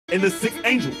And the sixth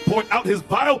angel poured out his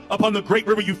vial upon the great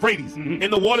river Euphrates,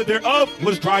 and the water thereof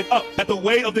was dried up, that the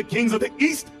way of the kings of the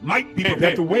east might be prepared.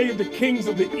 That the way of the kings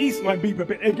of the east might be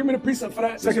prepared. Hey, give me the precept for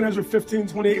that. 2 Ezra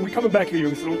 15:28. We're coming back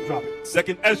here, so don't drop it.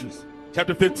 2 Ezra,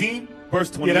 chapter 15, verse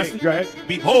 28. Yeah, go ahead.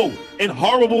 Behold, an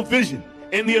horrible vision,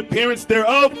 and the appearance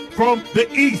thereof from the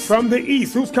east. From the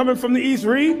east. Who's coming from the east?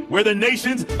 Read. Where the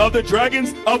nations of the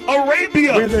dragons of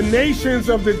Arabia. Where the nations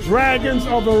of the dragons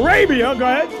of Arabia, go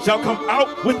ahead, shall come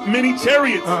out with many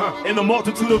chariots, and the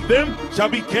multitude of them shall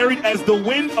be carried as the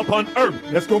wind upon earth.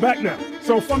 Let's go back now.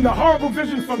 So from the horrible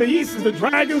vision from the east is the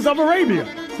dragons of Arabia.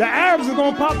 The Arabs are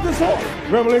going to pop this off.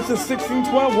 Revelation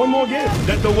 16:12, one more again.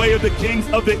 That the way of the kings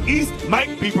of the east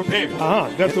might be prepared.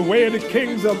 That's the way of the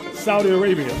kings of Saudi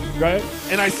Arabia. Go ahead.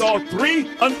 And I saw 3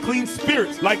 unclean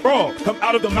spirits like frogs come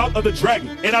out of the mouth of the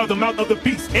dragon, and out of the mouth of the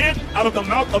beast, and out of the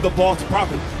mouth of the false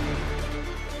prophet.